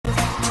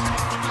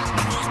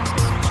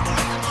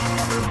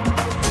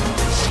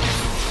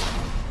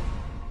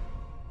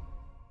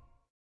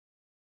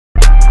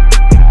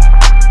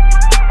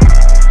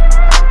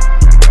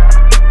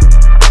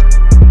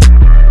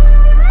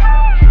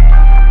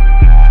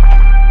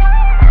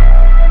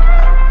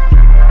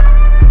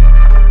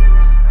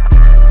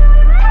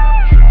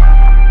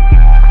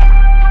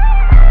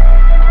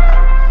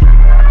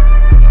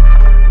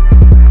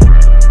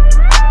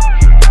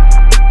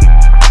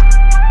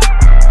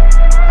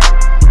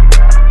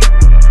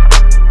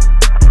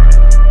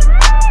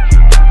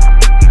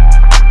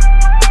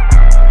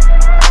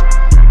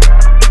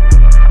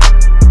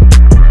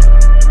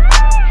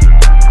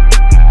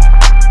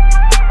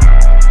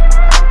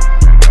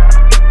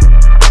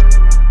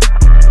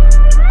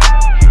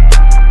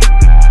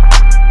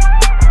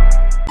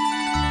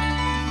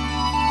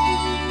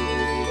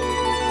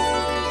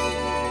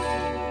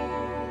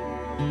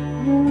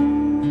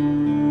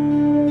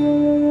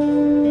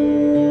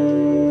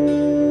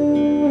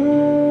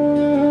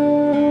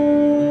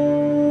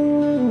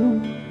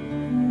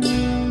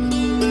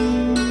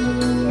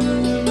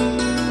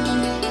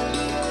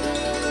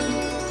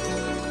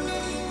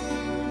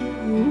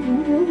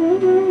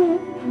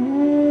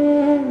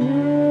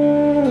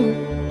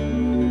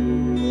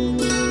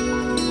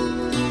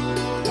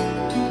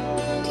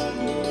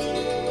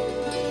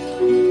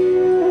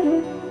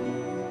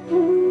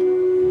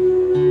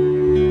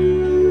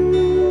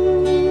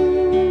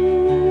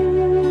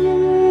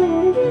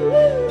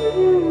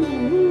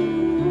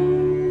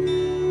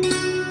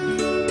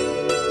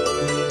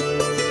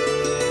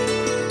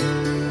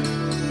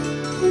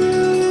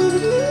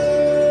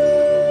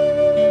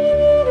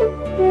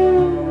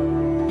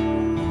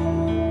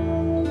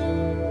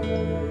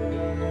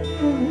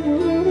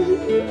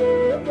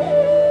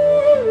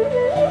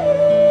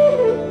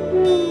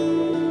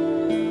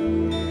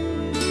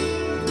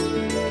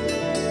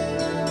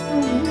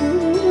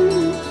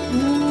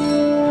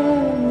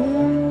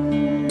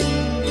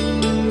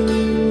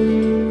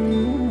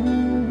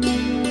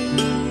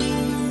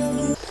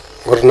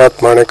ಗುರುನಾಥ್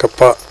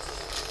ಮಾಣಿಕಪ್ಪ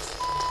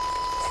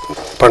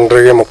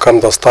ಪಂಡ್ರಿಗೆ ಮುಖಾಂ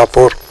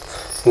ದಸ್ತಾಪುರ್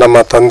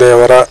ನಮ್ಮ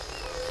ತಂದೆಯವರ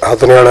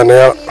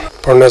 17ನೆಯ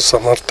ಪುಣ್ಯ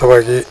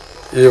ಸಮರ್ಥವಾಗಿ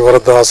ಈ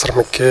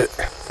ವೃದ್ಧಾಶ್ರಮಕ್ಕೆ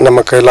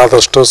ನಮ್ಮ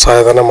ಕೈಲಾದಷ್ಟು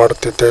ಸಹಾಯಧನ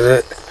ಮಾಡುತ್ತಿದ್ದೇವೆ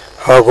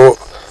ಹಾಗೂ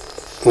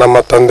ನಮ್ಮ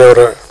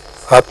ತಂದೆಯವರ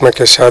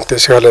ಆತ್ಮಕ್ಕೆ ಶಾಂತಿ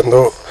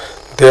ಸಿಗಲೆಂದು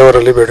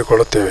ದೇವರಲ್ಲಿ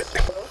ಬೇಡಿಕೊಳ್ಳುತ್ತೇವೆ.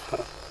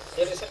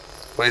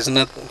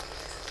 ವೈಜನಾಥ್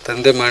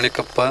ತಂದೆ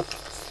ಮಾಣಿಕಪ್ಪ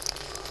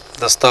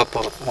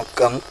ದಸ್ತಾಪುರ್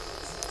ಮುಖಾಂ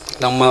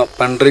ನಮ್ಮ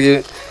ಪಂಡ್ರಿಗೆ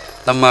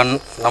ನಮ್ಮ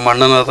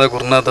ಅಣ್ಣನಾದ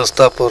ಗುರುನಾಥ್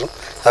ದಸ್ತಾಪುರ್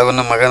ಹಾಗೂ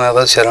ನಮ್ಮ ಮಗನಾದ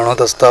ಶರಣು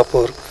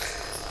ದಸ್ತಾಪುರ್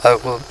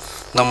ಹಾಗೂ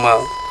ನಮ್ಮ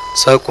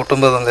ಸಹ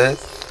ಕುಟುಂಬದೊಂದಿಗೆ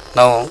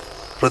ನಾವು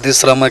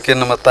ವೃದ್ಧಾಶ್ರಮಕ್ಕೆ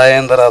ನಮ್ಮ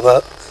ತಾಯಂದರಾದ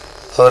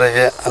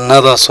ಅವರಿಗೆ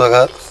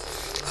ಅನ್ನದಾಸೋಹ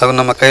ಹಾಗೂ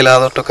ನಮ್ಮ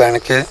ಕೈಲಾದಷ್ಟು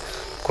ಕಾಣಿಕೆ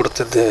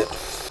ಕೊಡುತ್ತಿದ್ದೇವೆ.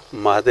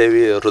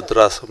 ಮಹಾದೇವಿ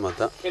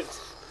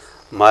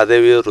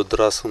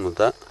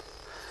ರುದ್ರಾಶ್ರಮದ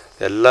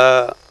ಎಲ್ಲ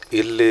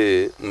ಇಲ್ಲಿ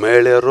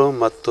ಮಹಿಳೆಯರು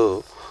ಮತ್ತು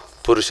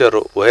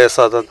ಪುರುಷರು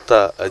ವಯಸ್ಸಾದಂಥ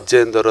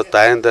ಅಜ್ಜಿಯಂದರು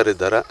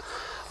ತಾಯಂದರಿದ್ದಾರೆ.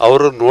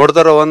 ಅವರು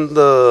ನೋಡಿದ್ರೆ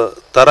ಒಂದು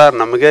ಥರ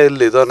ನಮಗೆ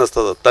ಇಲ್ಲಿ ಇದು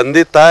ಅನ್ನಿಸ್ತದೆ.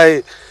 ತಂದೆ ತಾಯಿ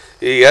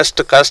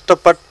ಎಷ್ಟು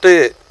ಕಷ್ಟಪಟ್ಟು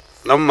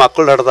ನಮ್ಮ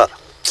ಮಕ್ಕಳು ಹಿಡ್ದಾರ.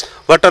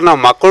 ಬಟ್ ನಾವು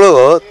ಮಕ್ಕಳು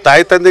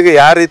ತಾಯಿ ತಂದೆಗೆ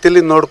ಯಾವ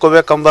ರೀತಿಲಿ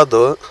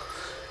ನೋಡ್ಕೋಬೇಕಂಬುದು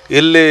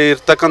ಇಲ್ಲಿ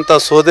ಇರ್ತಕ್ಕಂಥ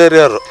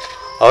ಸೋದರಿಯರು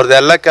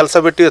ಅವ್ರದ್ದೆಲ್ಲ ಕೆಲಸ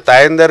ಬಿಟ್ಟು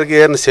ತಾಯಂದರಿಗೆ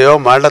ಏನು ಸೇವೆ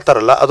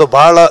ಮಾಡ್ಲತ್ತಾರಲ್ಲ, ಅದು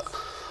ಭಾಳ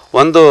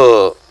ಒಂದು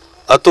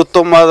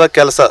ಅತ್ಯುತ್ತಮವಾದ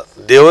ಕೆಲಸ.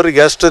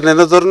 ದೇವರಿಗೆ ಎಷ್ಟು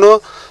ನೆನೆದ್ರೂ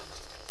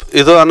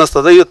ಇದು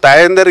ಅನ್ನಿಸ್ತದೆ. ಈ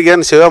ತಾಯಂದರಿಗೆ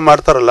ಏನು ಸೇವೆ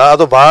ಮಾಡ್ತಾರಲ್ಲ,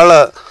 ಅದು ಭಾಳ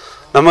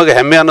ನಮಗೆ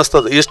ಹೆಮ್ಮೆ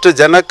ಅನ್ನಿಸ್ತದೆ. ಇಷ್ಟು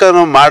ಜನಕ್ಕೆ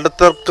ನಾವು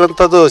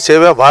ಮಾಡತಕ್ಕಂಥದ್ದು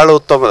ಸೇವೆ ಭಾಳ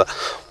ಉತ್ತಮದ.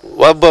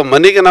 ಒಬ್ಬ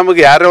ಮನೆಗೆ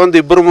ನಮಗೆ ಯಾರೇ ಒಂದು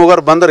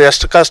 2-3 ಬಂದ್ರೆ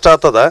ಎಷ್ಟು ಕಷ್ಟ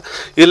ಆಗ್ತದೆ.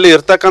 ಇಲ್ಲಿ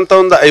ಇರ್ತಕ್ಕಂಥ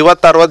ಒಂದು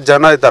 50-60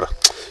 ಜನ ಇದ್ದಾರೆ.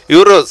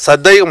 ಇವರು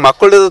ಸದ್ಯ ಈಗ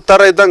ಮಕ್ಕಳು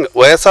ಥರ ಇದ್ದಂಗೆ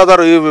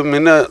ವಯಸ್ಸಾದವರು.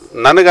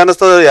 ನನಗೆ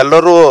ಅನ್ನಿಸ್ತದೆ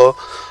ಎಲ್ಲರೂ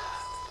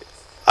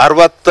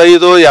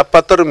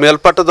 65-70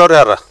 ಮೇಲ್ಪಟ್ಟದವ್ರು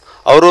ಯಾರ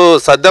ಅವರು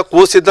ಸದ್ಯ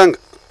ಕೂಸಿದ್ದಂಗೆ.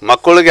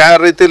 ಮಕ್ಕಳಿಗೆ ಯಾವ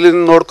ರೀತಿಲಿ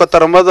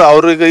ನೋಡ್ಕೋತಾರೆ ಅಂಬೋದು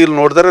ಅವ್ರಿಗೆ ಇಲ್ಲಿ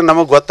ನೋಡಿದ್ರೆ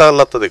ನಮಗೆ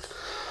ಗೊತ್ತಾಗ್ಲತ್ತದ. ಈಗ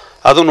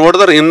ಅದು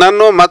ನೋಡಿದ್ರೆ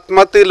ಇನ್ನೂ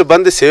ಮತ್ತೆ ಇಲ್ಲಿ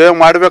ಬಂದು ಸೇವೆ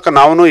ಮಾಡ್ಬೇಕು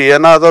ನಾವು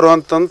ಏನಾದರೂ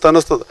ಅಂತಂತ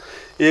ಅನ್ನಿಸ್ತದೆ.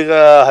 ಈಗ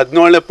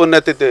 17ನೇ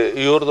ಪುಣ್ಯತಿಥಿ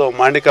ಇವ್ರದ್ದು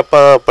ಮಾಣಿಕಪ್ಪ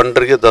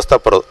ಪಂಡ್ರಿಗೆ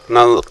ದಸ್ತಾಪುರ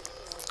ನಾನು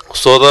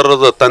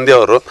ಸೋದರದ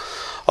ತಂದೆಯವರು.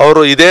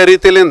 ಅವರು ಇದೇ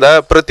ರೀತಿಲಿಂದ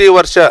ಪ್ರತಿ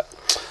ವರ್ಷ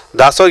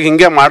ದಾಸೋಹ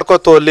ಹಿಂಗೆ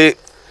ಮಾಡ್ಕೋತೋಲಿ.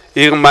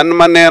 ಈಗ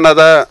ಮೊನ್ನೆ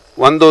ಏನದ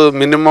ಒಂದು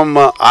ಮಿನಿಮಮ್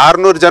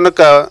 600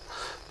 ಜನಕ್ಕೆ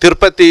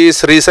ತಿರುಪತಿ,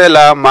 ಶ್ರೀಶೈಲ,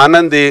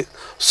 ಮಾನಂದಿ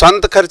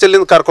ಸ್ವಂತ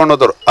ಖರ್ಚಲಿಂದ ಕರ್ಕೊಂಡು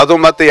ಹೋದರು. ಅದು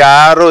ಮತ್ತು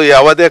ಯಾರು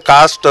ಯಾವುದೇ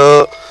ಕಾಸ್ಟ್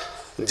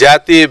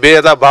ಜಾತಿ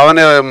ಭೇದ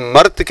ಭಾವನೆ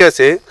ಮರ್ತು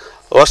ಕೇಸಿ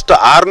ಅಷ್ಟು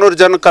 600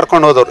 ಜನ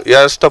ಕರ್ಕೊಂಡು ಹೋದವ್ರು.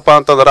 ಎಷ್ಟಪ್ಪ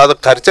ಅಂತಂದ್ರೆ ಅದು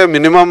ಖರ್ಚೆ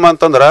ಮಿನಿಮಮ್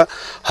ಅಂತಂದ್ರೆ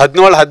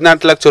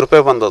 17-18 ಲಕ್ಷ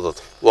ರೂಪಾಯಿ ಬಂದದ್ದು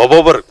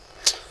ಒಬ್ಬೊಬ್ಬರು.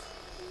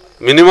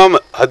 ಮಿನಿಮಮ್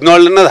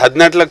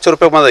 17-18 ಲಕ್ಷ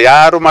ರೂಪಾಯಿ ಬಂದ.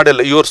 ಯಾರು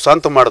ಮಾಡಿಲ್ಲ, ಇವ್ರು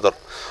ಸ್ವಂತ ಮಾಡಿದವ್ರು.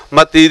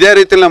 ಮತ್ತು ಇದೇ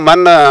ರೀತಿಲಿ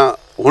ಮೊನ್ನೆ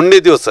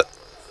ಹುಣ್ಣಿ ದಿವಸ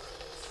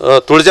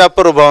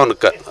ತುಳಜಾಪುರ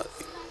ಭವನಕ್ಕೆ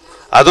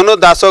ಅದನ್ನು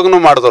ದಾಸೋಹನೂ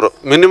ಮಾಡಿದವರು.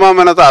 ಮಿನಿಮಮ್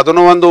ಏನಂತ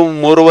ಅದನ್ನು ಒಂದು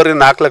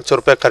 3.5-4 ಲಕ್ಷ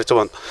ರೂಪಾಯಿ ಖರ್ಚು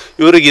ಬಂತು.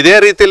 ಇವ್ರಿಗೆ ಇದೇ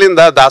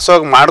ರೀತಿಲಿಂದ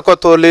ದಾಸೋಹ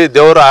ಮಾಡ್ಕೋತೋಲಿ.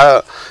 ದೇವ್ರು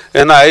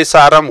ಏನೋ ಐಸ್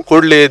ಆರಾಮ್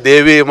ಕೊಡಲಿ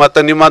ದೇವಿ.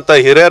 ಮತ್ತು ನಿಮ್ಮಂಥ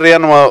ಹಿರಿಯರು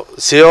ಏನು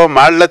ಸೇವೆ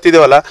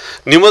ಮಾಡ್ಲತ್ತಿದ್ದೇವಲ್ಲ,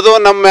 ನಿಮ್ಮದು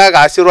ನಮ್ಮ ಮ್ಯಾಗ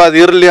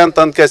ಆಶೀರ್ವಾದ ಇರಲಿ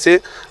ಅಂತ ಕೇಸಿ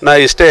ನಾ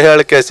ಇಷ್ಟೇ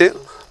ಹೇಳಿ ಕೇಸಿ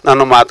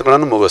ನಾನು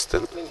ಮಾತುಗಳನ್ನು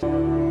ಮುಗಿಸ್ತೇನೆ.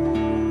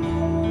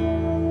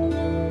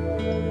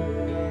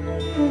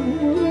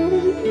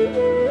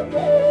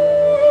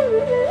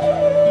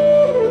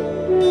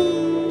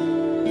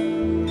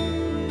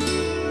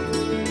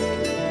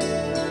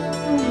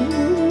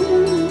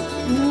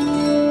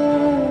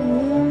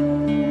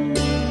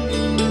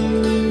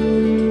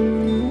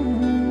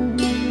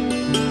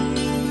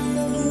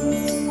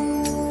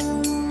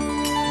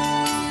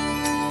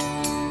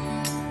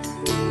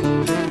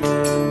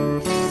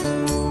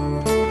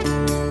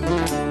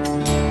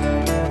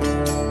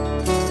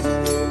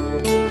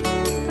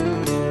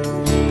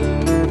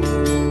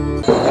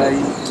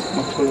 ತಾಯಿ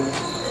ಮಕ್ಕಳು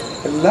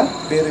ಎಲ್ಲ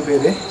ಬೇರೆ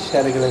ಬೇರೆ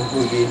ಶಾಲೆಗಳಿಗೆ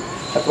ಹೋಗಿ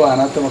ಅಥವಾ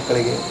ಅನಾಥ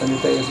ಮಕ್ಕಳಿಗೆ, ತಂದೆ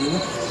ತಾಯಿಯಲ್ಲಿ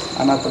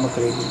ಅನಾಥ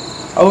ಮಕ್ಕಳಿಗೆ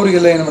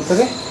ಅವರಿಗೆಲ್ಲ ಏನು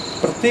ಮಾಡ್ತಾರೆ,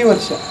 ಪ್ರತಿ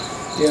ವರ್ಷ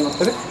ಏನು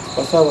ಮಾಡ್ತಾರೆ,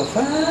 ಹೊಸ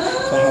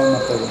ಸಹಾಯ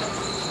ಮಾಡ್ತಾರೆ.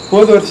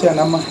 ಹೋದ ವರ್ಷ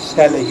ನಮ್ಮ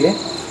ಶಾಲೆಗೆ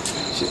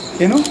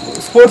ಏನು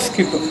ಸ್ಪೋರ್ಟ್ಸ್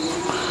ಕಿಟ್ಟು,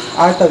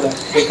 ಆಟದ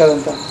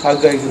ಬೇಕಾದಂಥ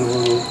ಹಗ್ಗ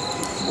ಆಗಿರ್ಬೋದು,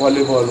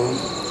 ವಾಲಿಬಾಲು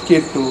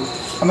ಕಿಟ್ಟು,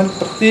 ಆಮೇಲೆ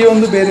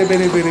ಪ್ರತಿಯೊಂದು ಬೇರೆ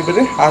ಬೇರೆ ಬೇರೆ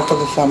ಬೇರೆ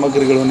ಆಟದ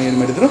ಸಾಮಗ್ರಿಗಳನ್ನು ಏನು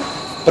ಮಾಡಿದರು,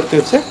 ಪ್ರತಿ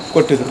ವರ್ಷ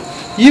ಕೊಟ್ಟಿದ್ದರು.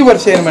 ಈ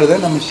ವರ್ಷ ಏನು ಮಾಡಿದ್ರೆ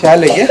ನಮ್ಮ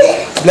ಶಾಲೆಗೆ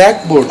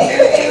ಬ್ಲ್ಯಾಕ್ ಬೋರ್ಡ್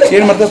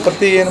ಏನು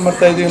ಮಾಡ್ತಾರೆ, ಏನು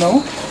ಮಾಡ್ತಾಯಿದ್ದೀವಿ ನಾವು,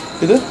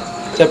 ಇದು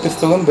ಚಪ್ಪಿಸ್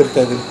ತೊಗೊಂಡು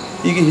ಬರ್ತಾಯಿದ್ದೀವಿ.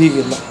 ಈಗ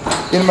ಹೀಗಿಲ್ಲ,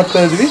 ಏನು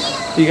ಮಾಡ್ತಾಯಿದ್ವಿ,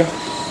 ಈಗ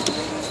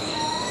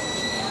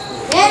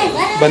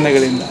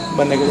ಬಣ್ಣಗಳಿಂದ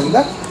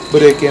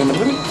ಬರೆಯೋಕ್ಕೆ ಏನು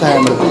ಮಾಡಿದ್ರು, ಸಹಾಯ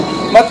ಮಾಡಿದ್ರು.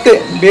 ಮತ್ತು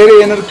ಬೇರೆ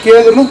ಏನಾದ್ರು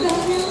ಕೇಳಿದ್ರು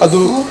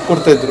ಅದು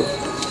ಕೊಡ್ತಾಯಿದ್ರು.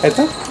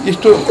 ಆಯಿತಾ,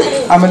 ಇಷ್ಟು.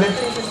 ಆಮೇಲೆ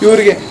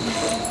ಇವರಿಗೆ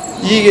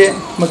ಹೀಗೆ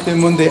ಮತ್ತು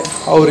ಮುಂದೆ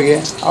ಅವರಿಗೆ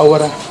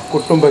ಅವರ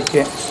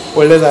ಕುಟುಂಬಕ್ಕೆ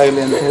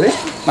ಒಳ್ಳೆಯದಾಗಲಿ ಅಂತ ಹೇಳಿ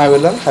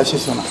ನಾವೆಲ್ಲರೂ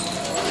ಆಶಿಸೋಣ.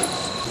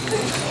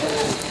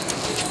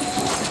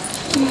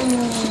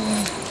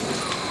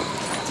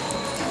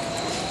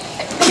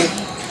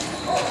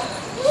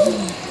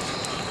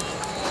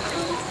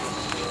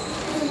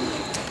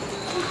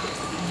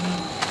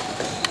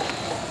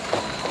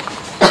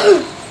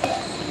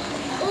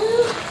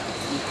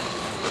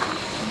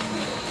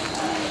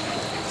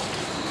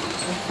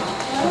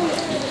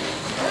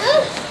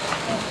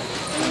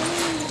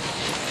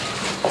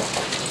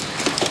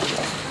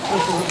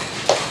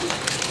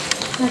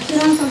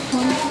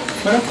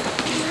 ಹಾಂ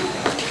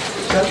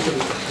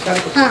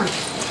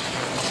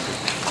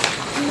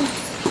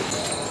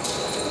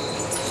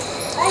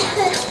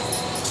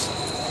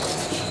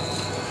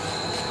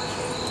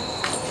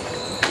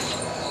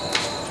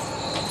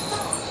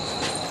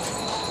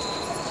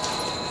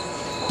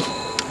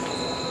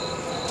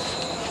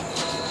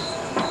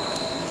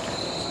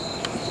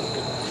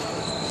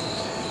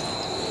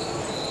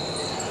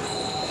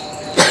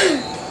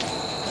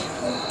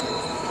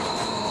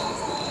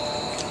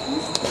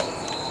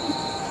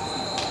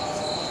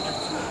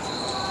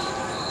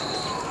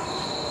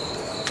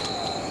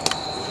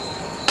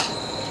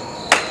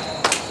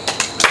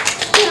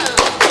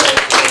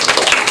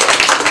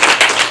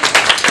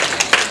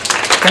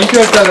thank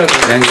you sir.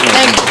 Thank you.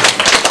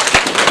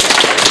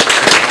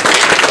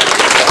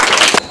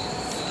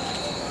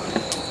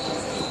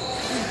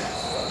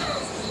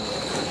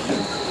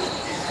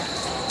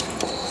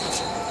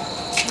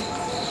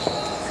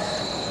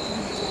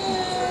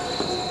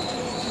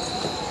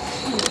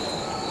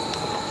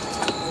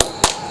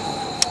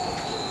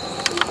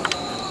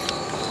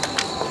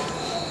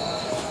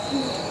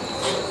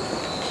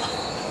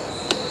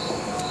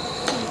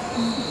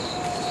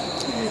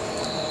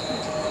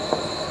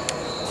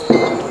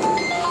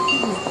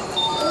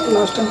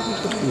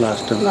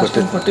 Last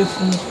time ಕೊಟ್ಟೆ.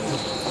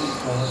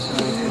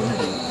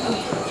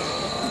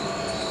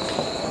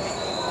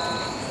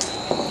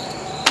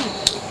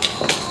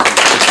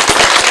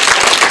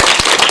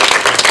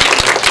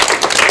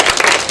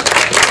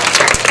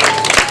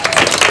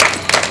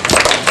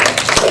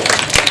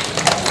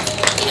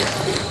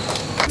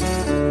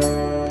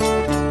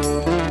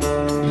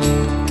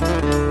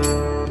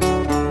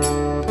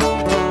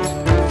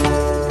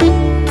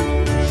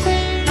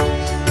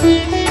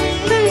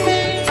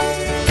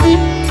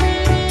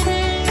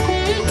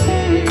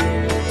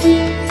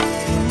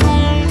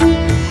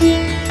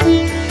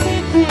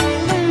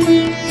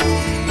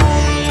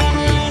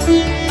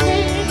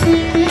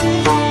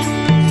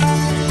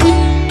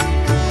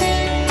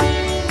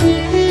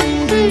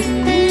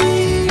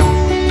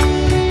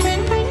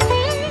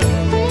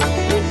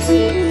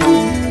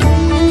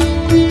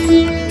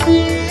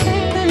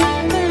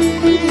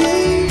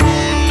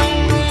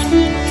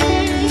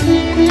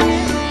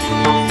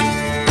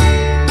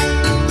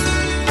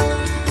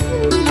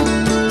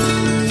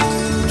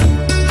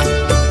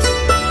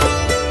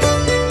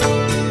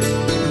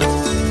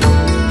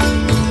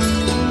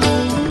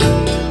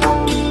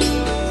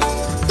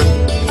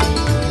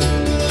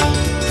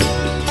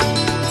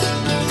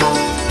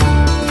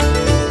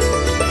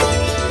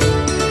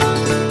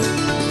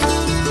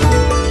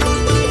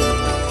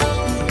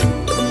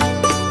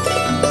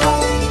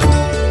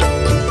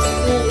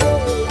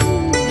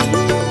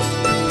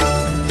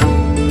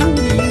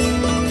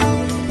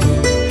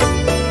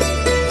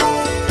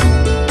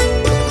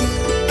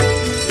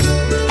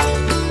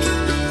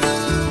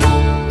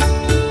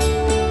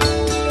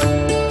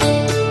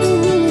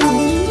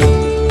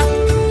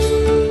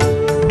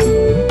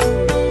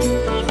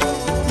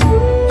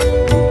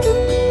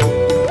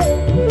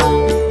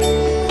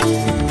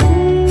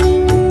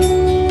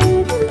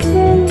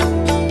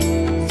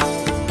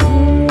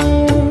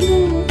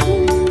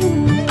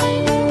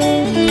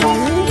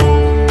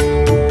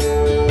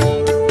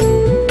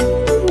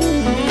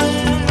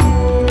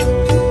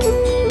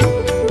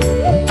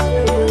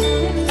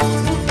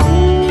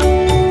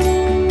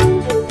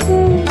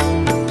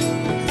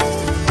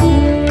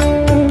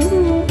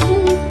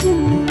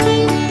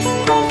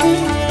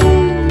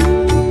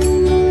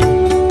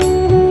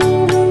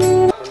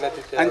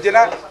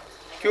 ಅಂಜನಾ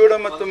ಕಿವುಡ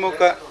ಮತ್ತು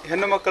ಮೂಕ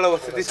ಹೆಣ್ಣು ಮಕ್ಕಳ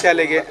ವಸತಿ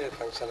ಶಾಲೆಗೆ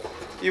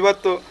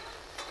ಇವತ್ತು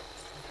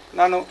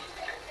ನಾನು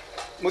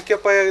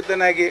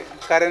ಮುಖ್ಯೋಪಾಧ್ಯಾಯನಾಗಿ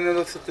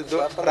ಕಾರ್ಯನಿರ್ವಹಿಸುತ್ತಿದ್ದು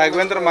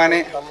ರಾಘವೇಂದ್ರ ಮಾನೆ.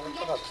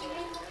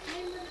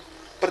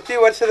 ಪ್ರತಿ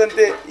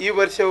ವರ್ಷದಂತೆ ಈ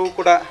ವರ್ಷವೂ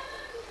ಕೂಡ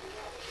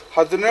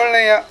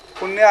 17ನೇಯ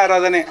ಪುಣ್ಯ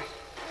ಆರಾಧನೆ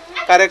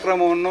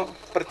ಕಾರ್ಯಕ್ರಮವನ್ನು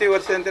ಪ್ರತಿ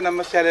ವರ್ಷದಂತೆ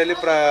ನಮ್ಮ ಶಾಲೆಯಲ್ಲಿ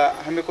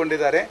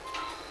ಹಮ್ಮಿಕೊಂಡಿದ್ದಾರೆ.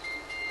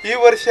 ಈ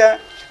ವರ್ಷ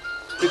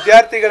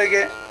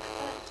ವಿದ್ಯಾರ್ಥಿಗಳಿಗೆ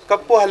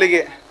ಕಪ್ಪು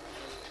ಹಲಿಗೆ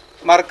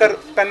ಮಾರ್ಕರ್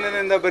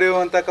ಪೆನ್ನಿನಿಂದ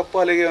ಬರೆಯುವಂಥ ಕಪ್ಪು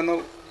ಹಲಿಗೆಯನ್ನು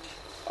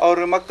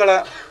ಅವರ ಮಕ್ಕಳ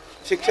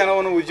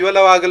ಶಿಕ್ಷಣವನ್ನು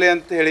ಉಜ್ವಲವಾಗಲಿ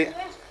ಅಂತ ಹೇಳಿ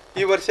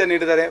ಈ ವರ್ಷ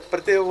ನೀಡಿದ್ದಾರೆ.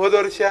 ಹೋದ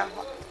ವರ್ಷ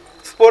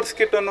ಸ್ಪೋರ್ಟ್ಸ್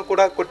ಕಿಟ್ಟನ್ನು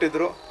ಕೂಡ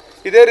ಕೊಟ್ಟಿದ್ದರು.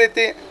 ಇದೇ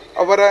ರೀತಿ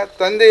ಅವರ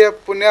ತಂದೆಯ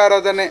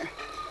ಪುಣ್ಯಾರಾಧನೆ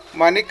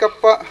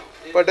ಮಾಣಿಕಪ್ಪ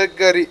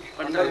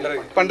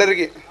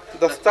ಪಂಡರ್ಗಿ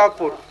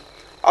ದಸ್ತಾಪುರ್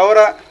ಅವರ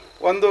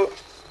ಒಂದು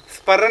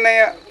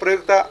ಸ್ಮರಣೆಯ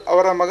ಪ್ರಯುಕ್ತ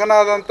ಅವರ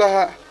ಮಗನಾದಂತಹ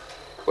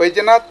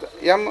ವೈಜನಾಥ್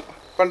ಎಂ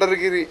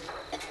ಪಂಡರಗಿರಿ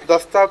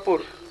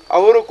ದಸ್ತಾಪುರ್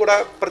ಅವರು ಕೂಡ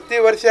ಪ್ರತಿ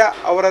ವರ್ಷ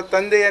ಅವರ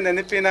ತಂದೆಯ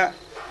ನೆನಪಿನ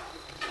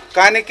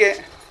ಕಾಣಿಕೆ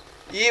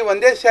ಈ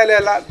ಒಂದೇ ಶಾಲೆ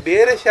ಅಲ್ಲ,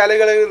 ಬೇರೆ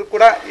ಶಾಲೆಗಳಿಗೂ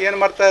ಕೂಡ ಏನು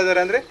ಮಾಡ್ತಾ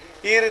ಇದ್ದಾರೆ ಅಂದರೆ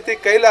ಈ ರೀತಿ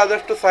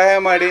ಕೈಲಾದಷ್ಟು ಸಹಾಯ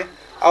ಮಾಡಿ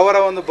ಅವರ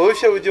ಒಂದು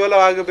ಭವಿಷ್ಯ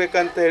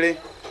ಉಜ್ವಲವಾಗಬೇಕಂತ ಹೇಳಿ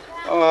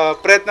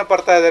ಪ್ರಯತ್ನ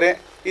ಪಡ್ತಾ ಇದ್ದಾರೆ.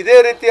 ಇದೇ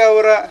ರೀತಿ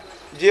ಅವರ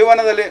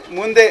ಜೀವನದಲ್ಲಿ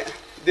ಮುಂದೆ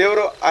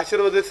ದೇವರು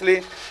ಆಶೀರ್ವದಿಸಲಿ,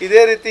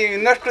 ಇದೇ ರೀತಿ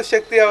ಇನ್ನಷ್ಟು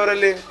ಶಕ್ತಿ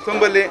ಅವರಲ್ಲಿ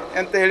ತುಂಬಲಿ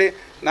ಅಂತ ಹೇಳಿ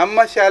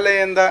ನಮ್ಮ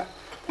ಶಾಲೆಯಿಂದ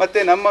ಮತ್ತು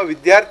ನಮ್ಮ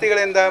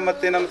ವಿದ್ಯಾರ್ಥಿಗಳಿಂದ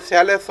ಮತ್ತು ನಮ್ಮ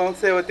ಶಾಲೆಯ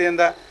ಸಂಸ್ಥೆಯ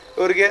ವತಿಯಿಂದ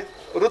ಇವರಿಗೆ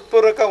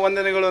ಹೃತ್ಪೂರ್ವಕ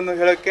ವಂದನೆಗಳನ್ನು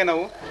ಹೇಳೋಕ್ಕೆ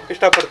ನಾವು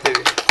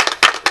ಇಷ್ಟಪಡ್ತೀವಿ.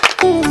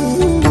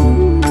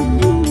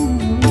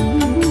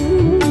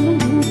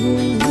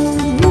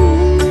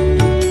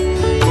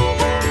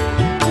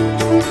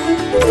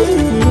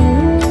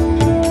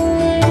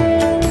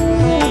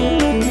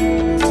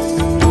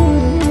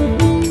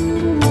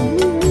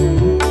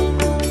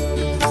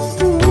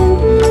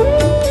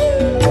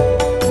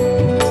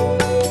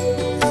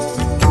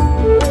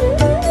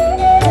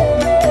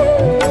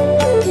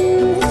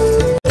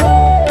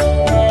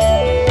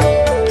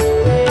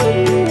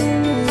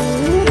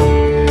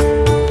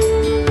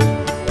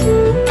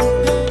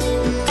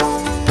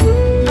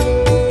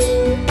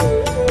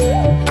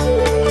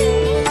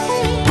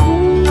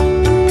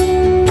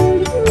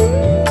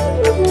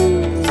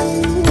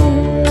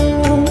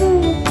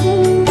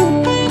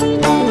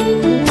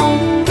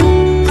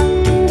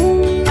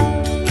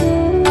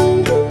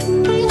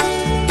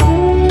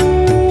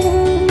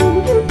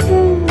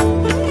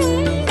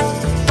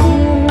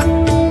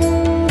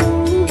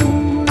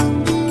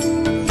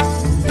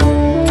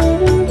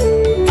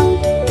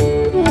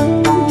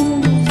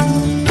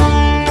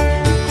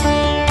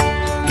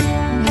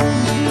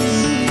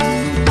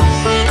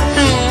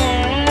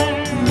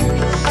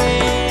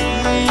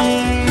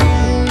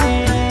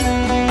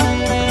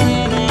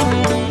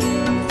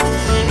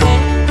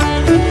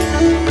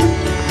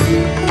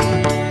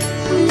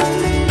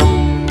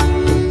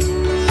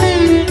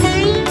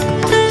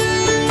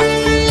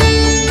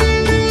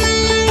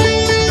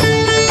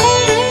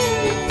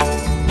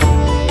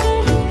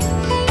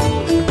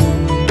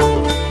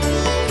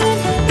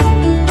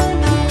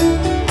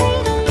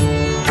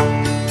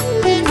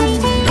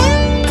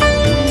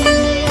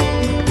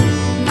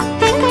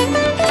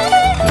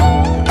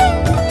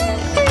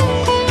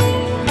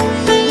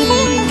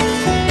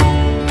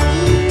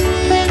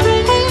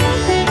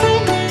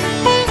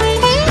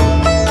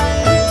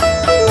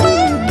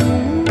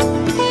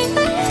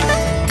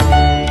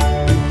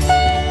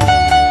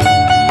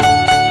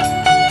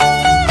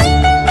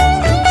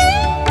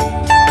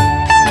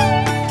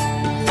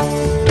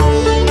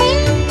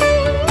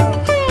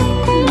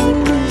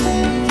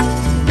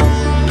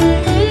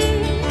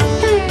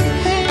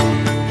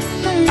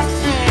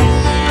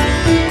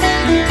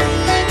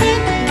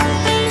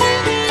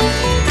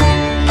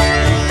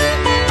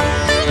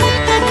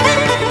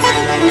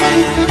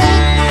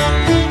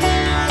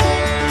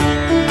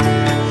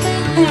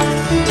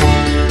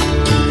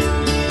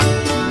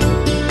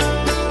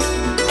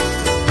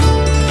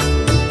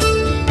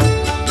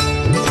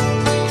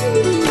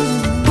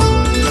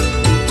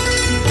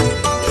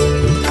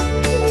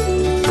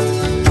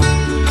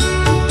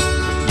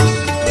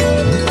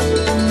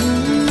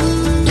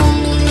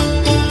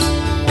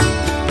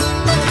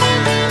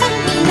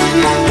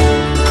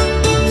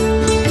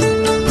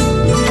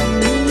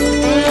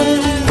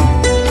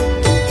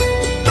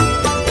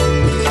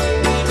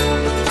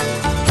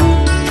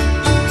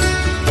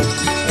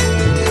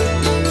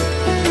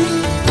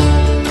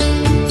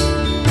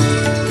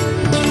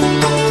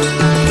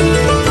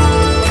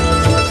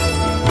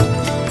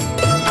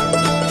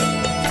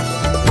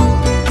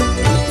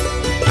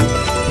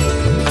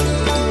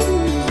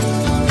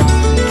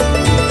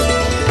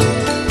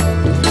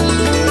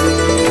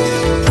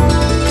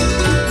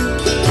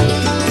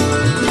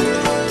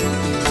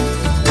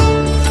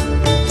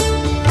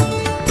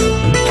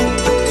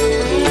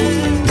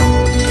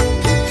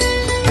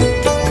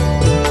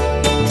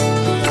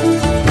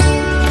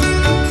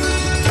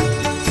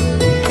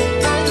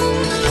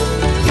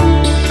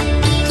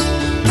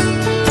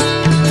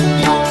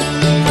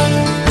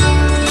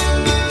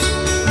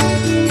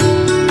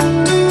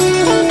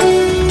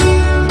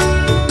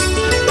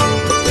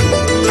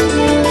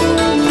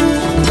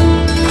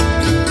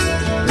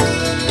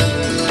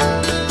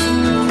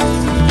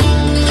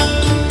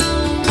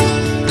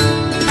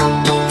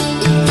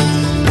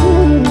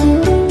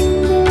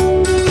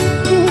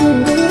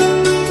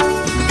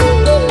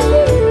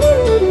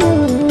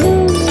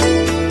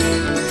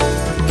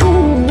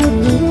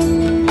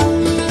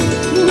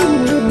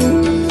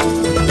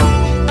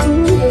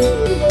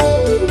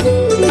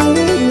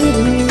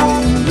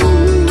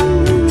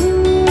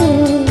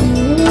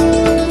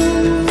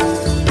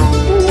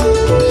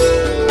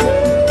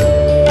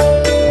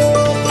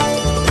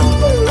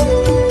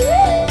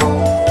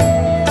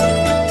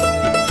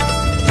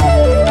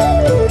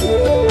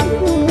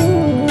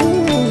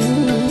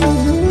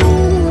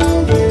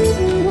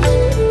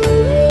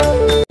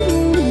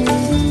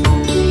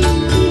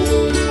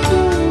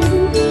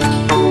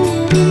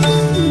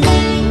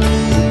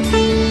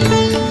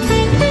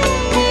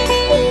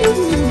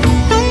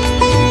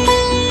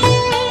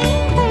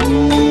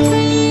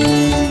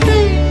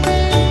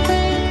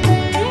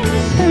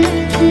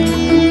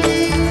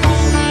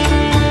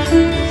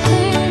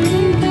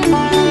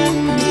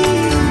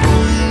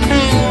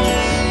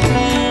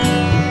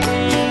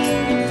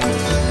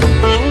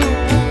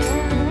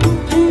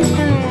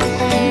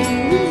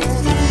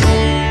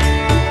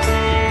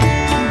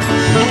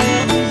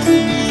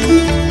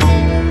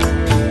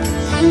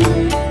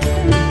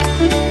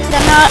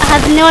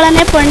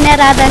 17ನೇ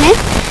ಪುಣ್ಯರಾಧನೆ.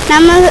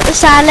 ನಮ್ಮ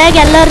ಶಾಲೆಗೆ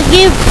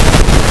ಎಲ್ಲರಿಗೆ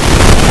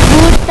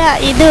ಊಟ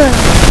ಇದು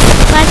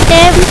ಬಟ್ಟೆ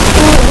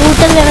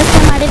ಊಟದ ವ್ಯವಸ್ಥೆ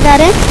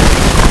ಮಾಡಿದ್ದಾರೆ.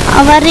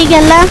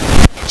 ಅವರಿಗೆಲ್ಲ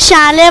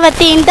ಶಾಲೆ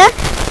ವತಿಯಿಂದ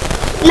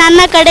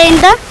ನನ್ನ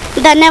ಕಡೆಯಿಂದ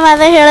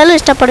ಧನ್ಯವಾದ ಹೇಳಲು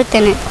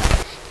ಇಷ್ಟಪಡುತ್ತೇನೆ.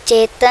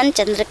 ಚೇತನ್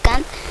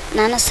ಚಂದ್ರಕಾಂತ್,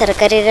 ನಾನು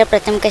ಸರ್ಕಾರಿ ಹಿರಿಯ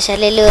ಪ್ರಾಥಮಿಕ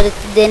ಶಾಲೆಯಲ್ಲಿ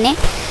ಓದುತ್ತಿದ್ದೇನೆ.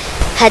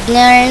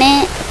 17ನೇ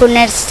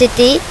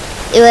ಪುಣ್ಯತಿಥಿ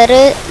ಇವರು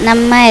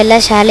ನಮ್ಮ ಎಲ್ಲ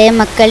ಶಾಲೆಯ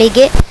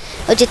ಮಕ್ಕಳಿಗೆ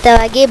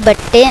ಉಚಿತವಾಗಿ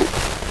ಬಟ್ಟೆ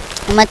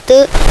ಮತ್ತು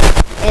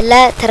ಎಲ್ಲ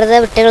ಥರದ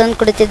ಬಟ್ಟೆಗಳನ್ನು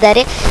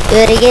ಕೊಡುತ್ತಿದ್ದಾರೆ.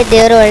 ಇವರಿಗೆ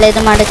ದೇವರು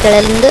ಒಳ್ಳೆಯದು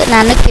ಮಾಡುತ್ತೇಳೆಂದು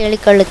ನಾನು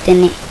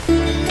ಕೇಳಿಕೊಳ್ಳುತ್ತೇನೆ.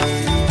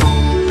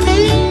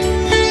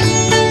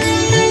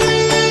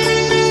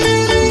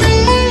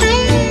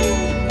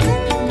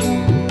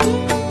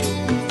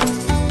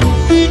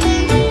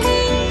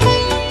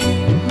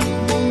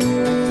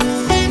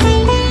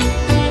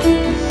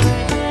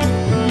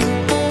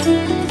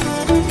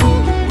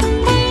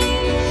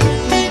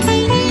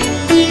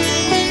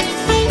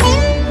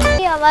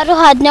 ಅವರು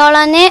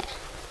 17ನೇ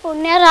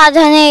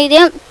ಪುಣ್ಯಾರಾಧನೆ ಇದೆ.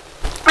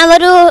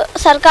 ಅವರು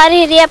ಸರ್ಕಾರಿ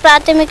ಹಿರಿಯ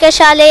ಪ್ರಾಥಮಿಕ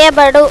ಶಾಲೆಯ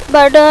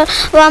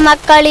ಬಡವ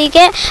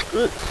ಮಕ್ಕಳಿಗೆ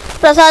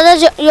ಪ್ರಸಾದ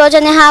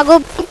ಯೋಜನೆ ಹಾಗೂ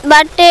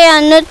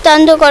ಬಟ್ಟೆಯನ್ನು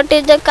ತಂದು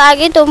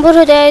ಕೊಟ್ಟಿದ್ದಕ್ಕಾಗಿ ತುಂಬ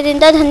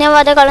ಹೃದಯದಿಂದ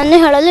ಧನ್ಯವಾದಗಳನ್ನು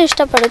ಹೇಳಲು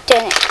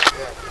ಇಷ್ಟಪಡುತ್ತೇನೆ.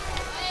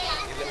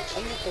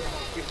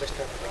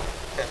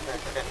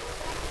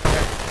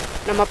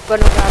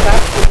 ನಮ್ಮಪ್ಪನವರಾದ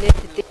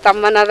ಪುಣ್ಯತಿಥಿ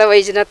ತಮ್ಮನಾದ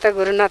ವೈಜನಾಥ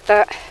ಗುರುನಾಥ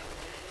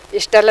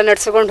ಇಷ್ಟೆಲ್ಲ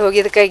ನಡೆಸ್ಕೊಂಡು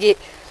ಹೋಗಿದ್ದಕ್ಕಾಗಿ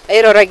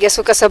ಐರೋರಾಗ್ಯ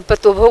ಸುಖ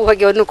ಸಂಪತ್ತು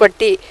ಭೋಗ್ಯವನ್ನು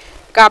ಕೊಟ್ಟು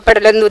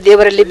ಕಾಪಾಡಲೆಂದು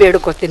ದೇವರಲ್ಲಿ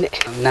ಬೇಡಿಕೊತೀನಿ.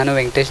 ನಾನು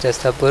ವೆಂಕಟೇಶ್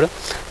ದಸ್ತಾಪುರ್.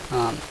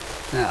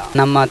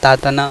 ನಮ್ಮ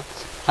ತಾತನ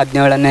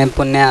 17ನೇ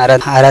ಪುಣ್ಯ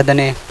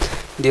ಆರಾಧನೆ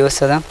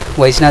ದಿವಸದ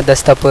ವೈಷ್ಣವ್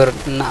ದಸ್ತಾಪುರ್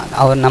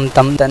ಅವರು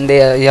ನಮ್ಮ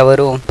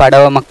ತಂದೆಯವರು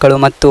ಬಡವ ಮಕ್ಕಳು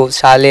ಮತ್ತು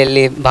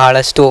ಶಾಲೆಯಲ್ಲಿ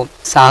ಬಹಳಷ್ಟು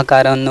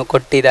ಸಹಕಾರವನ್ನು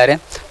ಕೊಟ್ಟಿದ್ದಾರೆ.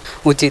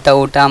 ಉಚಿತ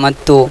ಊಟ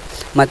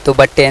ಮತ್ತು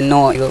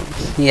ಬಟ್ಟೆಯನ್ನು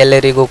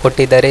ಎಲ್ಲರಿಗೂ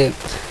ಕೊಟ್ಟಿದ್ದಾರೆ.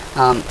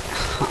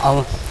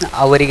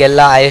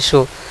 ಅವರಿಗೆಲ್ಲ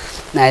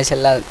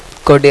ಆಯುಷೆಲ್ಲ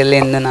ಕೊಡಲಿ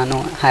ಎಂದು ನಾನು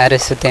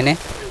ಹಾರೈಸುತ್ತೇನೆ.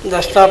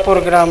 ದಸ್ತಾಪುರ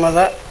ಗ್ರಾಮದ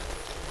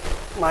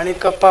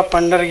ಮಾಣಿಕಪ್ಪ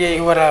ಪಂಡರ್ಗೆ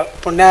ಇವರ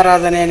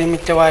ಪುಣ್ಯಾರಾಧನೆಯ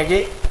ನಿಮಿತ್ತವಾಗಿ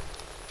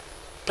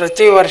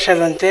ಪ್ರತಿ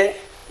ವರ್ಷದಂತೆ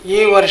ಈ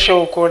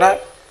ವರ್ಷವೂ ಕೂಡ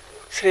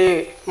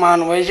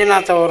ಶ್ರೀಮಾನ್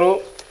ವೈಜನಾಥ್ ಅವರು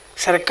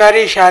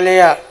ಸರ್ಕಾರಿ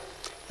ಶಾಲೆಯ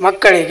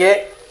ಮಕ್ಕಳಿಗೆ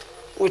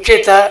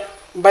ಉಚಿತ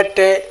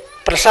ಬಟ್ಟೆ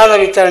ಪ್ರಸಾದ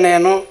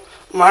ವಿತರಣೆಯನ್ನು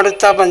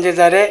ಮಾಡುತ್ತಾ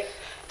ಬಂದಿದ್ದಾರೆ.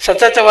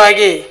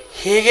 ಸತತವಾಗಿ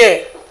ಹೀಗೆ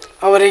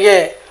ಅವರಿಗೆ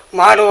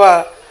ಮಾಡುವ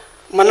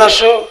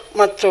ಮನಸ್ಸು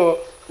ಮತ್ತು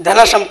ಧನ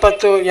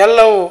ಸಂಪತ್ತು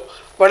ಎಲ್ಲವೂ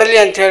ಕೊಡಲಿ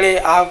ಅಂಥೇಳಿ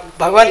ಆ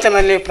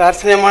ಭಗವಂತನಲ್ಲಿ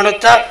ಪ್ರಾರ್ಥನೆ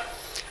ಮಾಡುತ್ತಾ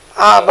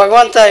ಆ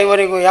ಭಗವಂತ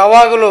ಇವರಿಗೂ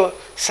ಯಾವಾಗಲೂ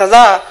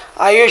ಸದಾ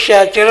ಆಯುಷ್ಯ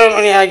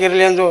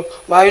ಚಿರಋಣಿಯಾಗಿರಲಿ ಎಂದು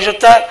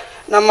ಭಾವಿಸುತ್ತಾ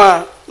ನಮ್ಮ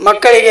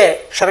ಮಕ್ಕಳಿಗೆ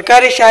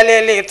ಸರ್ಕಾರಿ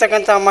ಶಾಲೆಯಲ್ಲಿ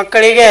ಇರ್ತಕ್ಕಂಥ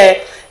ಮಕ್ಕಳಿಗೆ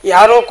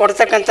ಯಾರೂ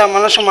ಕೊಡ್ತಕ್ಕಂಥ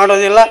ಮನಸ್ಸು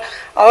ಮಾಡೋದಿಲ್ಲ.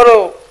 ಅವರು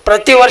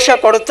ಪ್ರತಿ ವರ್ಷ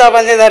ಕೊಡುತ್ತಾ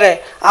ಬಂದಿದ್ದಾರೆ.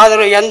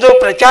 ಆದರೂ ಎಂದೂ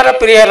ಪ್ರಚಾರ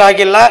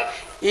ಪ್ರಿಯರಾಗಿಲ್ಲ.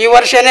 ಈ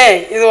ವರ್ಷವೇ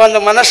ಇದು ಒಂದು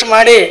ಮನಸ್ಸು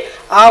ಮಾಡಿ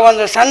ಆ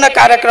ಒಂದು ಸಣ್ಣ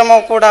ಕಾರ್ಯಕ್ರಮ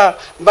ಕೂಡ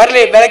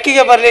ಬರಲಿ,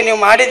 ಬೆಳಕಿಗೆ ಬರಲಿ, ನೀವು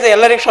ಮಾಡಿದ್ದು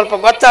ಎಲ್ಲರಿಗೂ ಸ್ವಲ್ಪ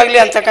ಗೊತ್ತಾಗಲಿ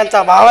ಅಂತಕ್ಕಂಥ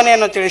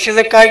ಭಾವನೆಯನ್ನು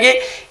ತಿಳಿಸಿದ್ದಕ್ಕಾಗಿ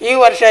ಈ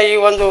ವರ್ಷ ಈ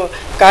ಒಂದು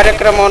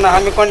ಕಾರ್ಯಕ್ರಮವನ್ನು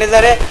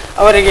ಹಮ್ಮಿಕೊಂಡಿದ್ದಾರೆ.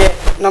 ಅವರಿಗೆ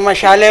ನಮ್ಮ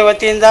ಶಾಲೆಯ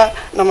ವತಿಯಿಂದ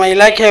ನಮ್ಮ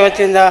ಇಲಾಖೆಯ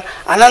ವತಿಯಿಂದ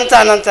ಅನಂತ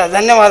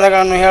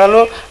ಧನ್ಯವಾದಗಳನ್ನು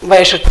ಹೇಳಲು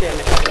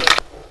ಬಯಸುತ್ತೇನೆ.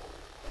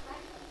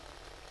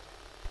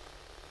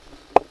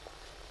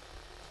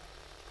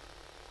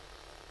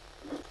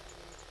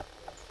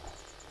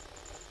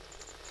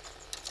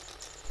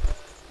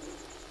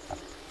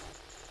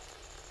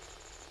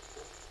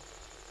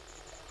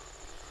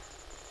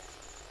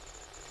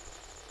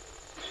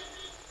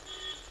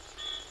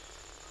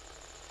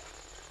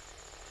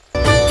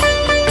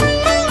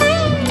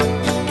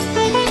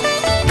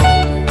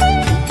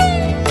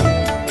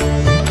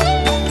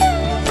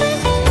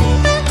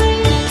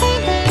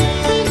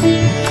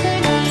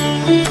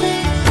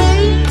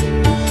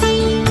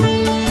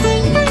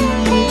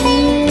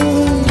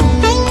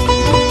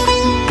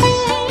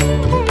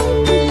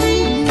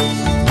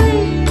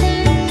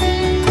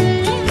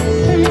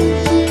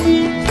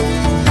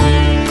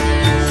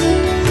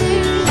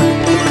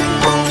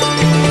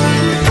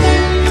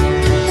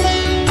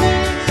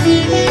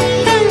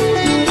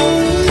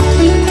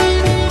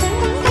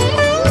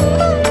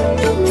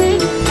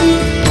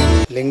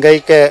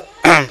 ಲಿಂಗೈಕ್ಯ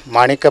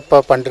ಮಾಣಿಕಪ್ಪ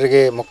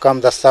ಪಂಡ್ರಿಗೆ ಮುಕ್ಕಾಂ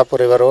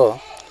ದಸ್ತಾಪುರ್ ಇವರು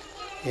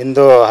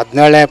ಇಂದು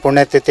 17ನೇ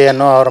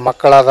ಪುಣ್ಯತಿಥಿಯನ್ನು ಅವರ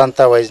ಮಕ್ಕಳಾದಂಥ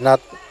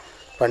ವೈಜನಾಥ್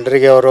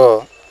ಪಂಡ್ರಿಗೆ ಅವರು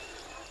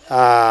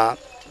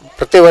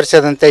ಪ್ರತಿ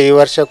ವರ್ಷದಂತೆ ಈ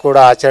ವರ್ಷ ಕೂಡ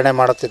ಆಚರಣೆ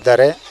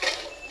ಮಾಡುತ್ತಿದ್ದಾರೆ.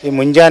 ಈ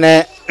ಮುಂಜಾನೆ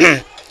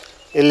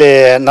ಇಲ್ಲಿ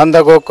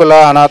ನಂದಗೋಕುಲ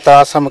ಅನಾಥ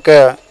ಆಶ್ರಮಕ್ಕೆ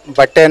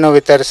ಬಟ್ಟೆಯನ್ನು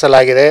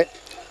ವಿತರಿಸಲಾಗಿದೆ.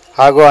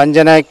 ಹಾಗೂ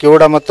ಅಂಜನಾಯ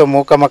ಕಿವುಡ ಮತ್ತು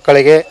ಮೂಕ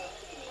ಮಕ್ಕಳಿಗೆ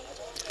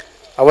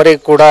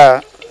ಅವರಿಗೆ ಕೂಡ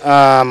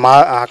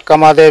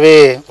ಅಕ್ಕಮಾದೇವಿ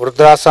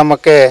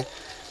ವೃದ್ಧಾಶ್ರಮಕ್ಕೆ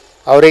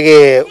ಅವರಿಗೆ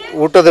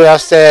ಊಟದ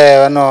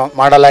ವ್ಯವಸ್ಥೆಯನ್ನು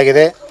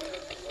ಮಾಡಲಾಗಿದೆ.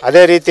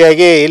 ಅದೇ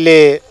ರೀತಿಯಾಗಿ ಇಲ್ಲಿ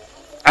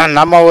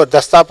ನಮ್ಮ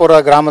ದಸ್ತಾಪುರ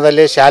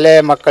ಗ್ರಾಮದಲ್ಲಿ ಶಾಲೆಯ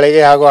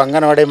ಮಕ್ಕಳಿಗೆ ಹಾಗೂ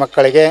ಅಂಗನವಾಡಿ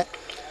ಮಕ್ಕಳಿಗೆ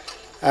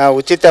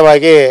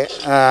ಉಚಿತವಾಗಿ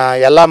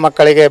ಎಲ್ಲ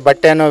ಮಕ್ಕಳಿಗೆ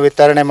ಬಟ್ಟೆಯನ್ನು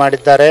ವಿತರಣೆ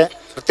ಮಾಡಿದ್ದಾರೆ.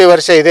 ಪ್ರತಿ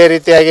ವರ್ಷ ಇದೇ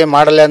ರೀತಿಯಾಗಿ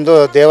ಮಾಡಲೆಂದು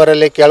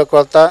ದೇವರಲ್ಲಿ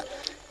ಕೇಳಿಕೊಳ್ತಾ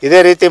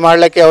ಇದೇ ರೀತಿ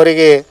ಮಾಡಲಿಕ್ಕೆ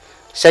ಅವರಿಗೆ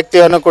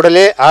ಶಕ್ತಿಯನ್ನು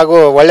ಕೊಡಲಿ ಹಾಗೂ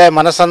ಒಳ್ಳೆಯ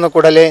ಮನಸ್ಸನ್ನು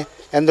ಕೊಡಲಿ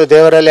ಎಂದು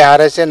ದೇವರಲ್ಲಿ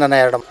ಹಾರೈಸಿ ನನ್ನ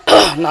ಎರಡು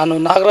ನಾನು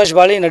ನಾಗರಾಜ್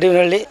ಬಾಳಿ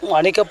ನಡುವಿನಹಳ್ಳಿ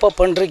ಮಾಣಿಕಪ್ಪ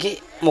ಪಂಡ್ರಿಗೆ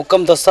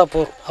ಮುಕ್ಕಂ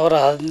ದಸ್ತಾಪುರ್ ಅವರ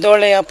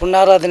 17ನೇ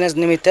ಪುಣ್ಯಾರಾಧನೆ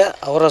ನಿಮಿತ್ತ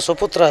ಅವರ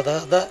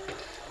ಸುಪುತ್ರರಾದ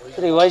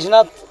ಶ್ರೀ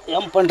ವೈಜನಾಥ್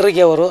ಎಂ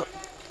ಪಂಡ್ರಿಗೆ ಅವರು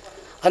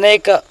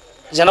ಅನೇಕ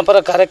ಜನಪರ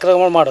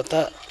ಕಾರ್ಯಕ್ರಮಗಳು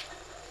ಮಾಡುತ್ತಾ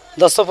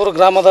ದಸ್ತಾಪುರ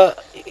ಗ್ರಾಮದ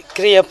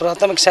ಕಿರಿಯ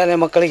ಪ್ರಾಥಮಿಕ ಶಾಲೆಯ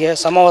ಮಕ್ಕಳಿಗೆ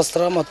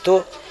ಸಮವಸ್ತ್ರ ಮತ್ತು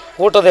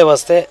ಊಟದ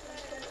ವ್ಯವಸ್ಥೆ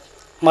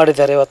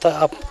ಮಾಡಿದ್ದಾರೆ. ಇವತ್ತು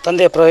ಆ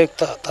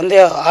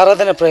ತಂದೆಯ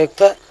ಆರಾಧನೆ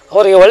ಪ್ರಯುಕ್ತ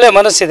ಅವರಿಗೆ ಒಳ್ಳೆಯ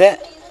ಮನಸ್ಸಿದೆ.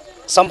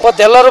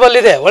 ಸಂಪತ್ತು ಎಲ್ಲರ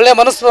ಬಲ್ಲಿದೆ, ಒಳ್ಳೆಯ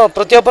ಮನಸ್ಸು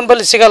ಪ್ರತಿಯೊಬ್ಬನ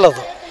ಬಳಿ ಸಿಗಲ್ಲ.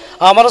 ಅದು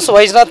ಆ ಮನಸ್ಸು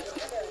ವೈಜನಾಥ್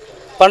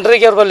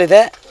ಪಂಡ್ರಿಗೆ ಅವ್ರ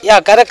ಬಲ್ಲಿದೆ. ಆ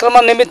ಕಾರ್ಯಕ್ರಮ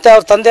ನಿಮಿತ್ತ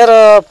ಅವ್ರ ತಂದೆಯರ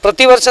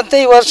ಪ್ರತಿ ವರ್ಷಂತೆ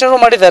ಈ ವರ್ಷವೂ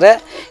ಮಾಡಿದ್ದಾರೆ,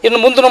 ಇನ್ನು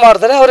ಮುಂದೂ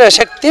ಮಾಡ್ತಾರೆ. ಅವರ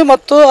ಶಕ್ತಿ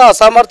ಮತ್ತು ಆ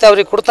ಸಾಮರ್ಥ್ಯ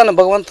ಅವ್ರಿಗೆ ಕೊಡ್ತಾನೆ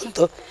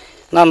ಭಗವಂತಂತೂ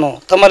ನಾನು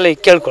ತಮ್ಮಲ್ಲಿ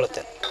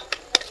ಕೇಳ್ಕೊಳ್ತೇನೆ.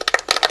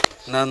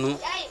 ನಾನು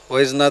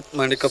ವೈಜನಾಥ್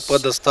ಮಾಣಿಕಪ್ಪ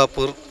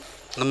ದಸ್ತಾಪುರ್,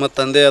 ನಮ್ಮ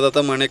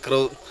ತಂದೆಯಾದ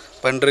ಮಾಣಿಕರಾವ್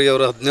ಪಂಡ್ರಿಗೆ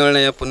ಅವರ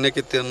 17ನೇ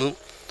ಪುಣ್ಯತಿಥಿಯನ್ನು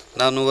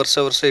ನಾನು ವರ್ಷ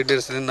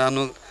ಈಡೇರಿಸಿದ್ದೀನಿ.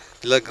 ನಾನು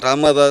ಇಲ್ಲ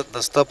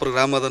ದಸ್ತಾಪುರ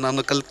ಗ್ರಾಮದ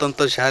ನಾನು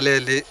ಕಲಿತಂಥ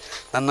ಶಾಲೆಯಲ್ಲಿ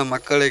ನನ್ನ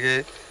ಮಕ್ಕಳಿಗೆ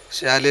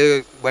ಶಾಲೆ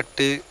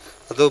ಬಟ್ಟೆ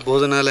ಅದು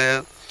ಭೋಜನಾಲಯ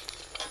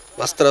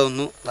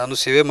ವಸ್ತ್ರವನ್ನು ನಾನು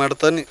ಸೇವೆ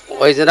ಮಾಡ್ತಾನೆ.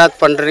 ವೈಜನಾಥ್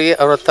ಪಂಡ್ರಿಗೆ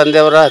ಅವರ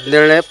ತಂದೆಯವರ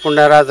 17ನೇ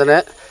ಪುಣ್ಯಾರಾಧನೆ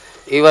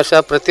ಈ ವರ್ಷ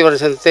ಪ್ರತಿ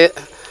ವರ್ಷದಂತೆ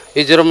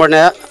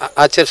ವಿಜೃಂಭಣೆ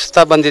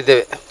ಆಚರಿಸ್ತಾ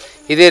ಬಂದಿದ್ದೇವೆ.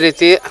 ಇದೇ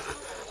ರೀತಿ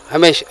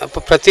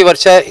ಪ್ರತಿ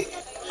ವರ್ಷ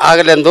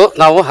ಆಗಲೆಂದು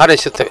ನಾವು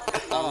ಹಾರೈಸುತ್ತೇವೆ.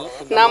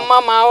 ನಮ್ಮ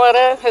ಮಾವರ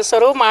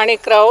ಹೆಸರು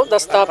ಮಾಣಿಕರಾವ್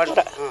ದಸ್ತಾಪುರ.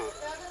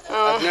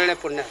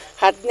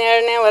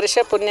 17ನೇ ವರ್ಷ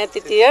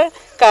ಪುಣ್ಯತಿಥಿಯ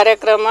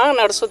ಕಾರ್ಯಕ್ರಮ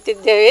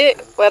ನಡೆಸುತ್ತಿದ್ದೇವೆ.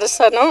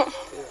 ವರ್ಷನೂ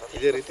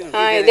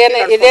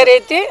ಇದೇ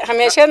ರೀತಿ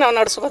ಹಮೇಶ ನಾವು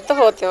ನಡೆಸ್ಕೊತ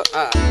ಹೋಗ್ತೇವೆ.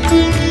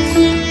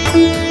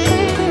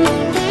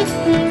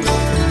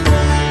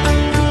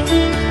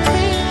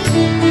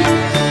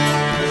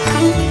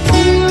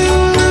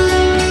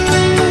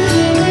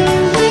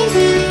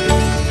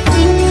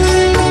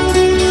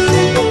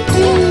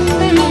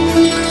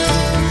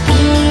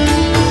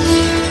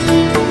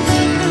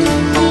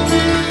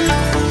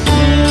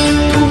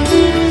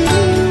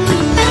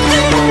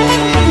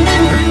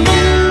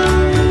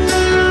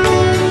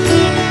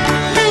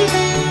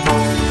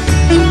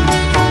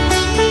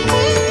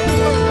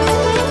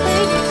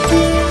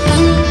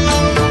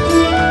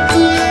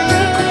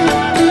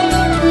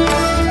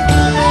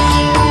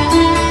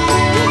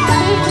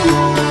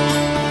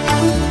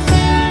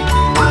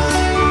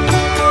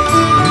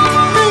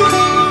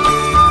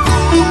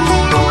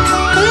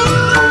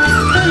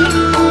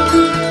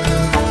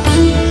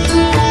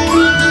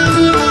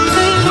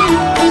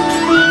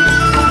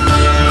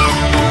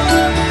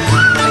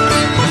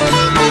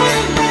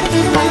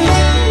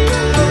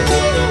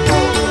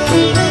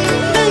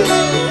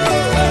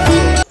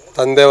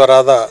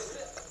 ತಂದೆಯವರಾದ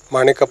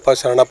ಮಾಣಿಕಪ್ಪ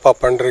ಶರಣಪ್ಪ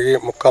ಪಂಡ್ರಿಗೆ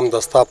ಮುಕ್ಕಾಂ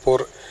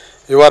ದಸ್ತಾಪುರ್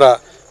ಇವರ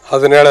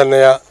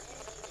 17ನೆಯ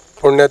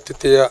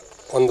ಪುಣ್ಯತಿಥಿಯ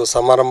ಒಂದು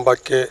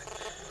ಸಮಾರಂಭಕ್ಕೆ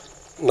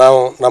ನಾವು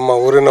ನಮ್ಮ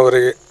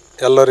ಊರಿನವರಿಗೆ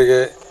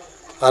ಎಲ್ಲರಿಗೆ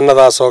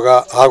ಅನ್ನದಾಸೋಹ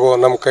ಹಾಗೂ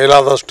ನಮ್ಮ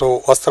ಕೈಲಾದಷ್ಟು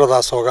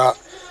ವಸ್ತ್ರದಾಸೋಹ,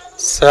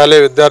 ಶಾಲೆ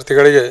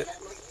ವಿದ್ಯಾರ್ಥಿಗಳಿಗೆ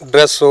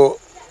ಡ್ರೆಸ್ಸು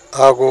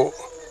ಹಾಗೂ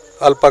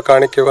ಅಲ್ಪ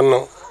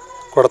ಕಾಣಿಕೆಯನ್ನು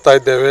ಕೊಡ್ತಾ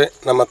ಇದ್ದೇವೆ.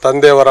 ನಮ್ಮ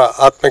ತಂದೆಯವರ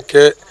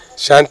ಆತ್ಮಕ್ಕೆ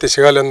ಶಾಂತಿ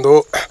ಸಿಗಲೆಂದು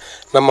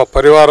ನಮ್ಮ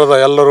ಪರಿವಾರದ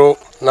ಎಲ್ಲರೂ,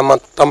 ನಮ್ಮ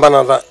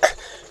ತಮ್ಮನಾದ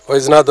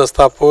ವೈಜನಾಥ್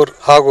ದಸ್ತಾಪುರ್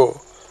ಹಾಗೂ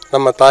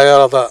ನಮ್ಮ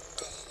ತಾಯಾರಾದ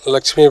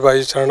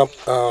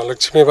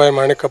ಲಕ್ಷ್ಮೀಬಾಯಿ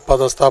ಮಾಣಿಕಪ್ಪ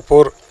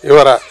ದಸ್ತಾಪುರ್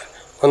ಇವರ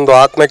ಒಂದು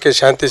ಆತ್ಮಕ್ಕೆ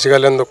ಶಾಂತಿ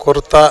ಸಿಗಲೆಂದು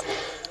ಕೋರುತ್ತಾ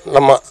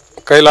ನಮ್ಮ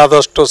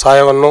ಕೈಲಾದಷ್ಟು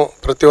ಸಹಾಯವನ್ನು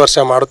ಪ್ರತಿ ವರ್ಷ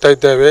ಮಾಡುತ್ತಾ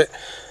ಇದ್ದೇವೆ.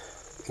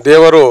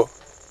 ದೇವರು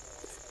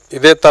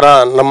ಇದೇ ಥರ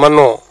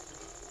ನಮ್ಮನ್ನು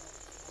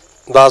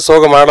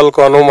ದಾಸೋಹ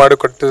ಮಾಡಲಿಕ್ಕೂ ಅನುವು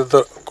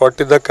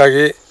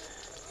ಮಾಡಿಕೊಟ್ಟಿದ್ದಕ್ಕಾಗಿ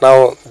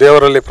ನಾವು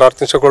ದೇವರಲ್ಲಿ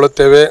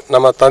ಪ್ರಾರ್ಥಿಸಿಕೊಳ್ಳುತ್ತೇವೆ.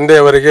 ನಮ್ಮ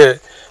ತಂದೆಯವರಿಗೆ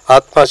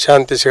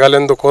ಆತ್ಮಶಾಂತಿ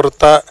ಸಿಗಲೆಂದು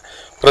ಕೋರುತ್ತಾ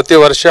ಪ್ರತಿ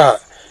ವರ್ಷ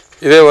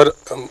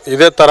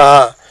ಇದೇ ತರಹ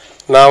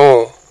ನಾವು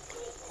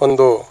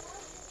ಒಂದು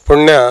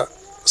ಪುಣ್ಯ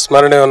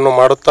ಸ್ಮರಣೆಯನ್ನು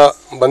ಮಾಡುತ್ತಾ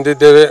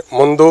ಬಂದಿದ್ದೇವೆ,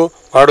 ಮುಂದೂ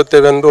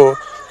ಮಾಡುತ್ತೇವೆಂದು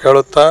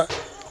ಹೇಳುತ್ತಾ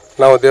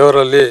ನಾವು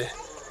ದೇವರಲ್ಲಿ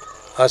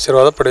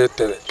ಆಶೀರ್ವಾದ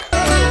ಪಡೆಯುತ್ತೇವೆ.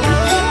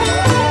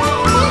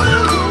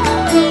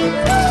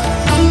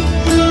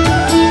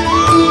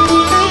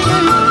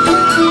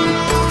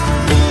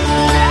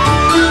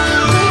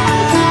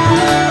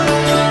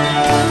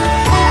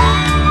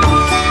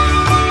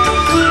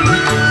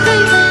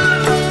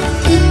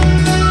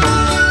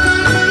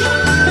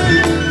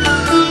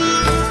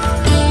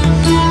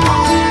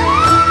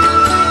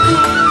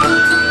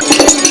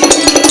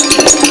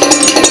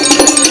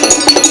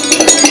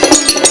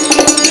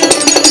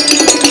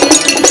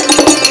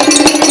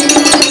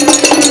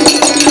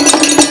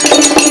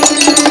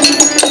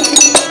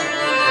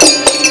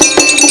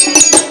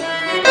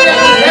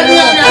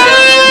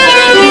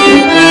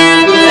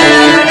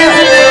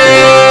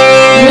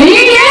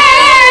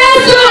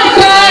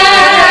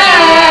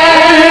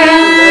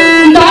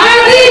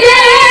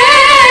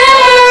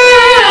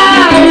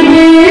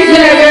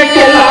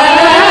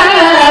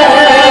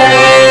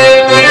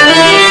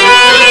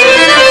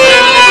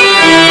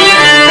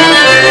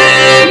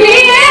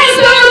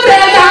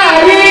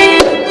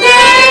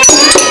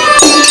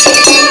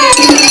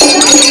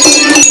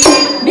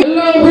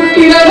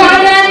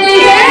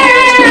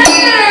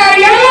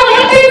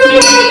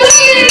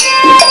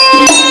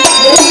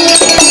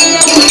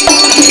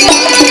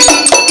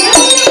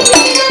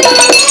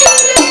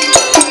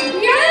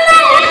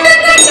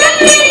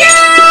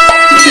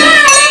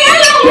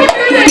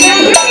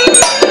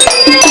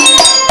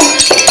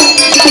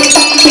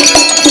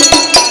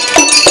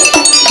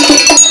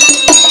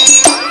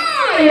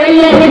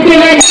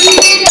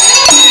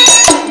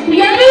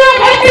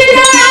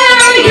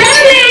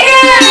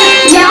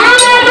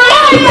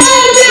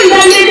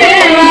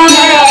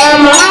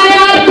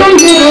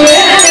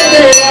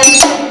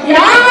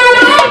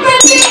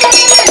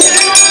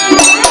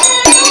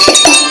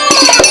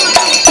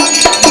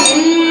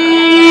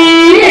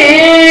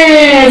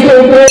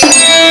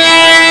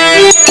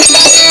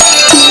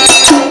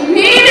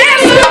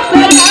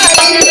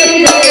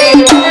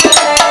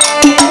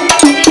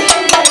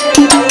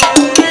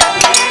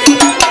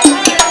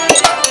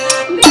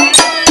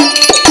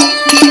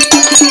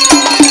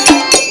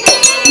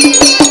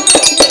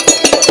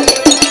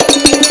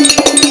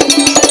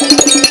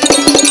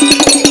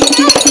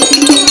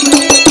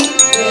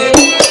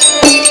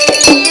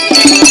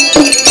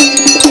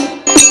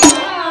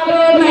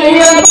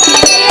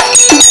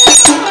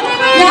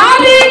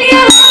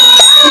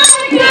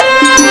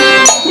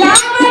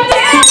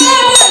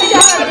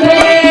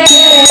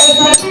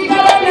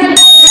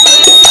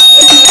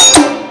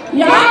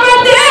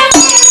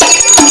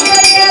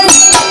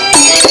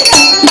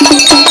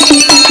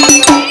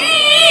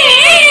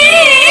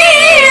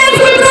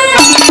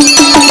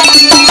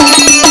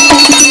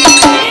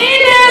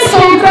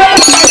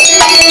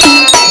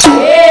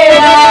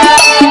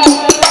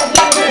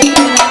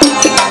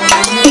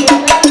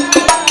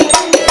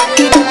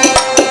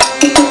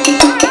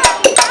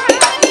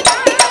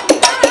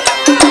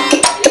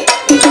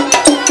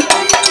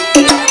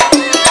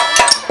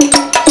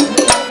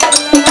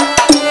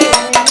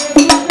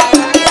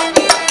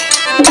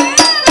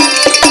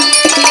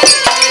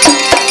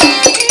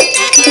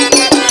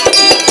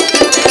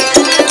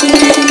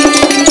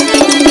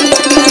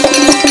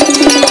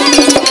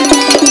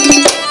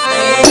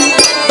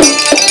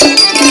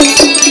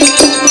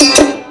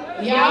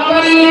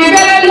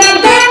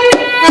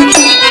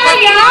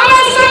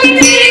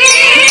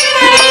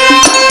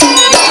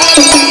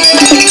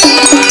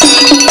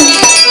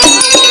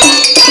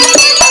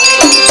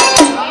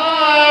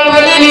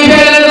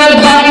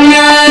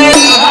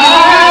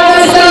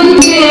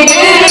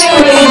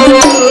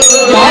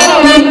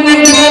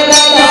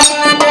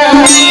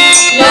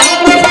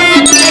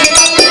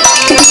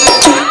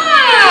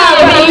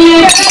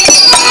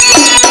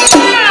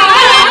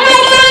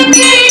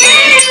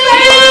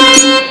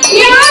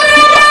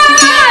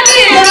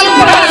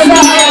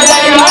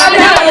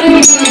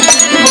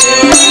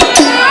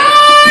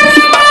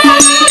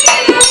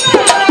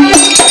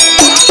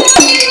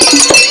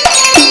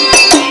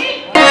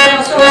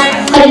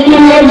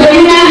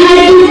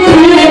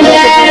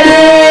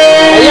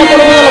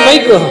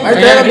 I